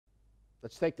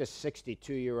let's take this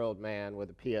 62-year-old man with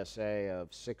a PSA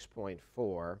of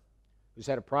 6.4 who's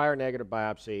had a prior negative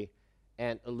biopsy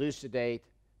and elucidate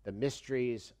the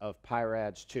mysteries of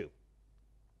PI-RADS 2.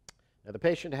 Now, the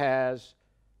patient has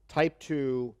type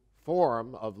 2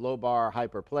 form of lobar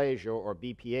hyperplasia, or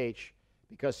BPH,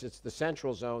 because it's the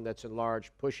central zone that's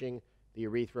enlarged, pushing the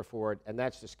urethra forward, and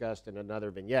that's discussed in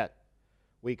another vignette.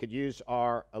 We could use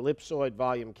our ellipsoid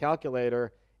volume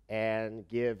calculator and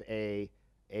give a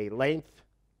length.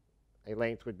 A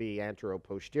length would be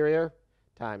antero-posterior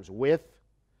times width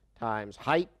times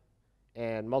height,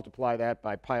 and multiply that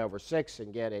by pi over 6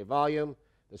 and get a volume.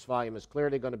 This volume is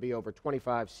clearly going to be over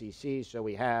 25 cc, so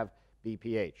we have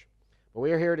BPH. But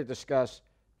we are here to discuss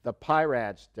the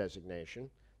PI-RADS designation.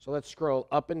 So let's scroll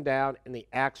up and down in the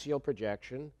axial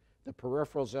projection. The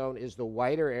peripheral zone is the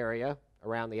whiter area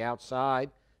around the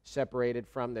outside, separated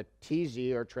from the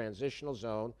TZ, or transitional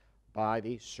zone, by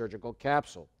the surgical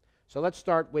capsule. So let's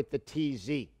start with the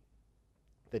TZ.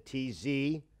 The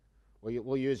TZ,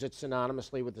 we'll use it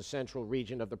synonymously with the central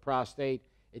region of the prostate.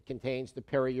 It contains the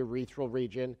periurethral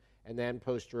region, and then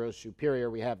posterior-superior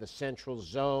we have the central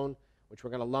zone, which we're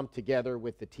going to lump together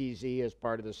with the TZ as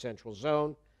part of the central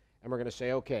zone. And we're going to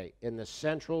say, okay, in the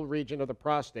central region of the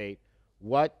prostate,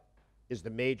 what is the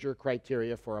major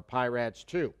criteria for a PI-RADS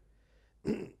 2?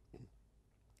 And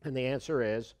the answer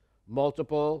is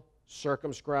multiple,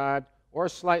 circumscribed, or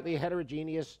slightly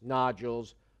heterogeneous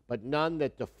nodules, but none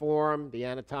that deform the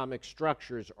anatomic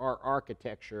structures or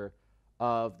architecture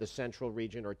of the central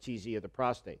region, or TZ, of the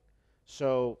prostate.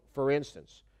 So, for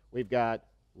instance, we've got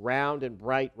round and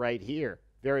bright right here,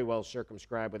 very well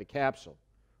circumscribed with a capsule.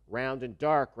 Round and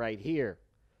dark right here.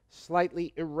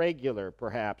 Slightly irregular,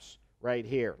 perhaps, right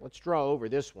here. Let's draw over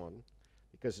this one,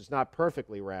 because it's not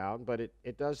perfectly round, but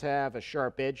it does have a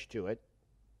sharp edge to it,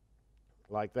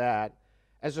 like that,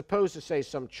 as opposed to, say,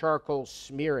 some charcoal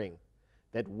smearing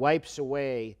that wipes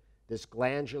away this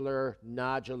glandular,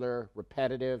 nodular,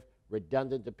 repetitive,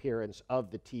 redundant appearance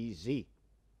of the TZ.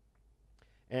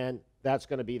 And that's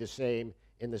going to be the same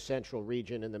in the central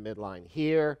region in the midline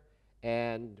here,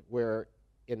 and we're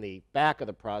in the back of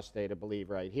the prostate, I believe,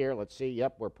 right here. Let's see,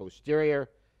 yep, we're posterior,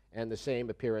 and the same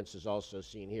appearance is also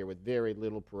seen here with very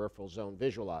little peripheral zone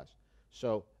visualized.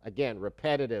 So again,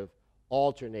 repetitive,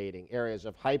 alternating areas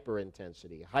of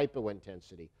hyperintensity,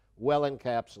 hypointensity, well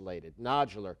encapsulated,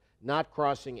 nodular, not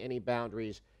crossing any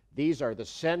boundaries. These are the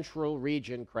central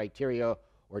region criteria,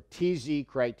 or TZ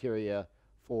criteria,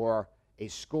 for a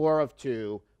score of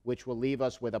 2, which will leave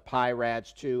us with a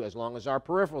PI-RADS 2 as long as our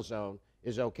peripheral zone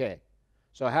is okay.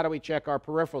 So how do we check our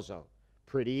peripheral zone?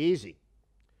 Pretty easy.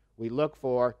 We look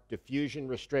for diffusion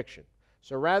restriction.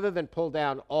 So rather than pull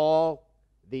down all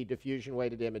the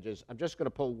diffusion-weighted images, I'm just going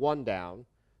to pull one down,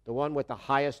 the one with the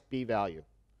highest B-value.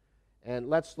 And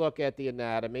let's look at the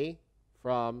anatomy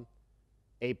from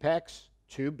apex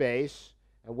to base.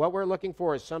 And what we're looking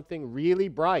for is something really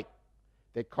bright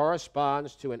that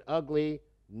corresponds to an ugly,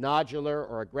 nodular,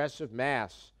 or aggressive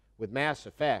mass with mass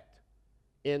effect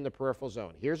in the peripheral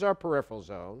zone. Here's our peripheral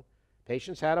zone.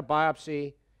 Patients had a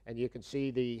biopsy, and you can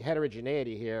see the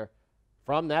heterogeneity here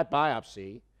from that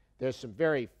biopsy. There's some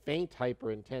very faint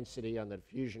hyperintensity on the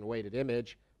diffusion-weighted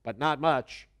image, but not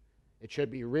much. It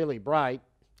should be really bright.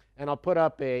 And I'll put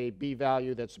up a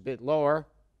B-value that's a bit lower.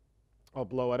 I'll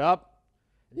blow it up.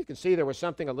 And you can see there was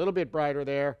something a little bit brighter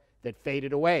there that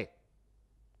faded away.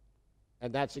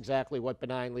 And that's exactly what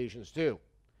benign lesions do.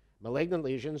 Malignant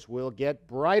lesions will get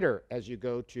brighter as you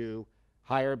go to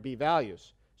higher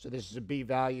B-values. So this is a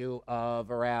B-value of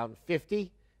around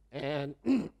 50, and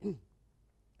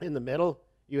in the middle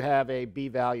you have a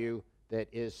B-value that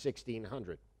is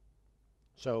 1600.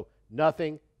 So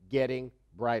nothing getting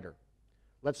brighter.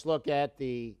 Let's look at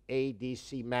the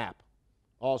ADC map,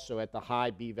 also at the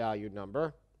high B-value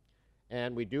number.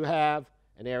 And we do have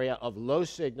an area of low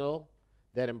signal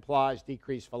that implies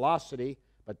decreased velocity,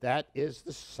 but that is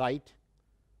the site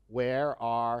where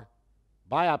our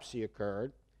biopsy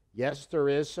occurred. Yes, there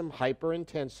is some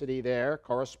hyperintensity there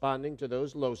corresponding to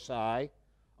those loci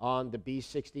on the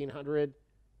B1600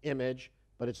 image,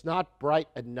 but it's not bright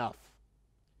enough.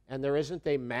 And there isn't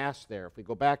a mass there. If we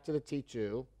go back to the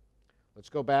T2, let's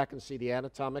go back and see the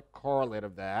anatomic correlate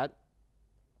of that.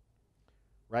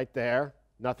 Right there,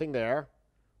 nothing there.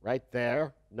 Right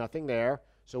there, nothing there.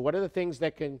 So what are the things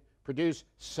that can produce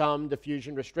some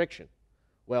diffusion restriction?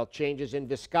 Well, changes in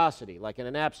viscosity, like in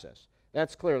an abscess.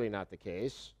 That's clearly not the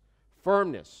case.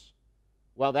 Firmness.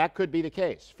 Well, that could be the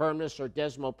case. Firmness or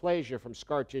desmoplasia from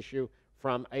scar tissue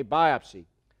from a biopsy.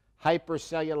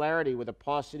 Hypercellularity with a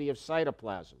paucity of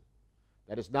cytoplasm.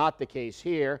 That is not the case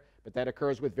here, but that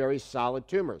occurs with very solid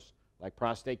tumors, like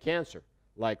prostate cancer.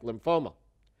 like lymphoma.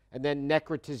 And then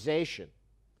necrotization,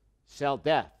 cell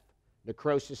death,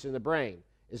 necrosis in the brain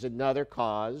is another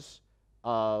cause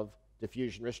of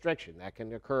diffusion restriction. That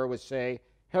can occur with, say,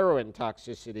 heroin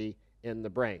toxicity in the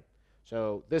brain.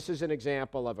 So this is an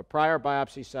example of a prior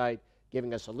biopsy site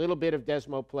giving us a little bit of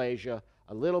desmoplasia,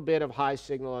 a little bit of high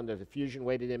signal on the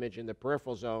diffusion-weighted image in the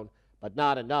peripheral zone, but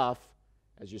not enough.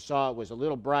 As you saw, it was a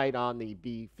little bright on the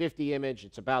B50 image.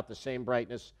 It's about the same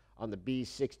brightness on the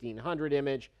B1600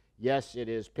 image. Yes, it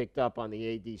is picked up on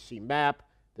the ADC map.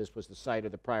 This was the site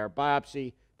of the prior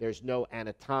biopsy. There's no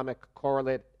anatomic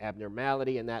correlate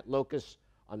abnormality in that locus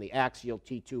on the axial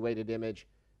T2 weighted image.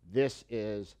 This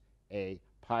is a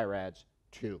PI-RADS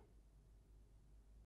 2.